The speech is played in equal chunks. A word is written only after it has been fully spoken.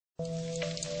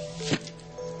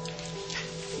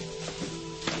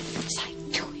What's I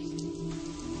doing?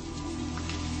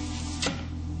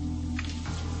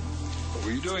 What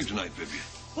were you doing tonight, Vivian?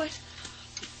 What?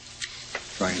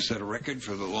 Trying to set a record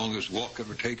for the longest walk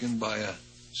ever taken by a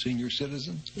senior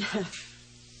citizen?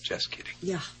 Just kidding.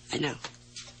 Yeah, I know.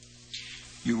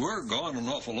 You were gone an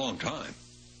awful long time.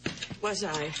 Was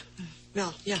I?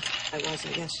 Well, yeah, I was,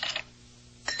 I guess.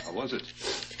 How was it?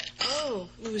 Oh,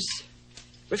 it was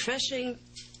refreshing,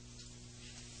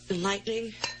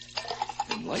 enlightening.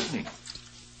 Enlightening?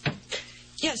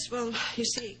 Yes, well, you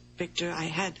see, Victor, I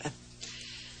had a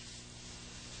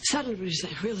sudden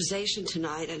realization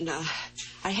tonight, and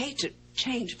I hate to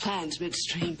change plans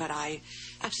midstream, but I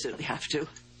absolutely have to.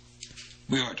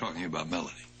 We are talking about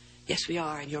Melanie. Yes, we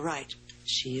are, and you're right.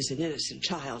 She is an innocent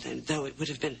child, and though it would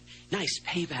have been nice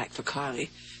payback for Carly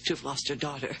to have lost her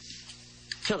daughter,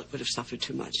 Philip would have suffered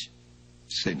too much.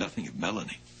 Say nothing of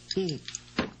Melanie.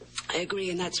 I agree,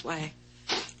 and that's why,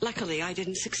 luckily, I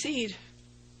didn't succeed.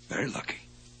 Very lucky.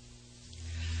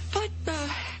 But, I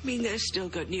mean, there's still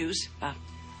good news about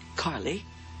Carly.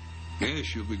 Yes,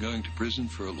 she'll be going to prison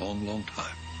for a long, long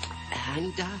time.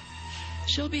 And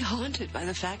she'll be haunted by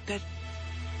the fact that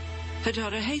her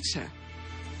daughter hates her.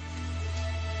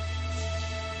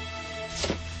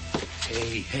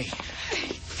 Hey.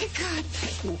 Thank God.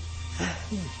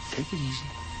 Take it easy.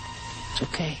 It's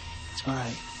okay. It's all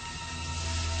right.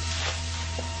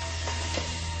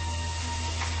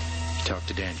 You talk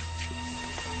to Daniel.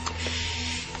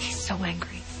 He's so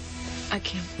angry. I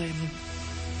can't blame him.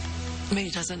 I mean,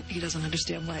 he doesn't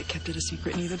understand why I kept it a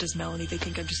secret. Neither does Melanie. They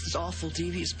think I'm just this awful,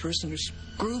 devious person who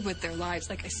screwed with their lives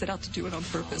like I set out to do it on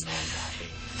purpose.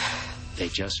 They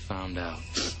just found out.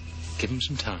 Give them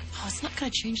some time. Oh, it's not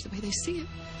going to change the way they see it.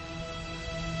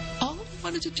 All I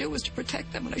wanted to do was to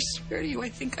protect them, and I swear to you, I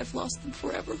think I've lost them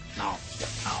forever. No.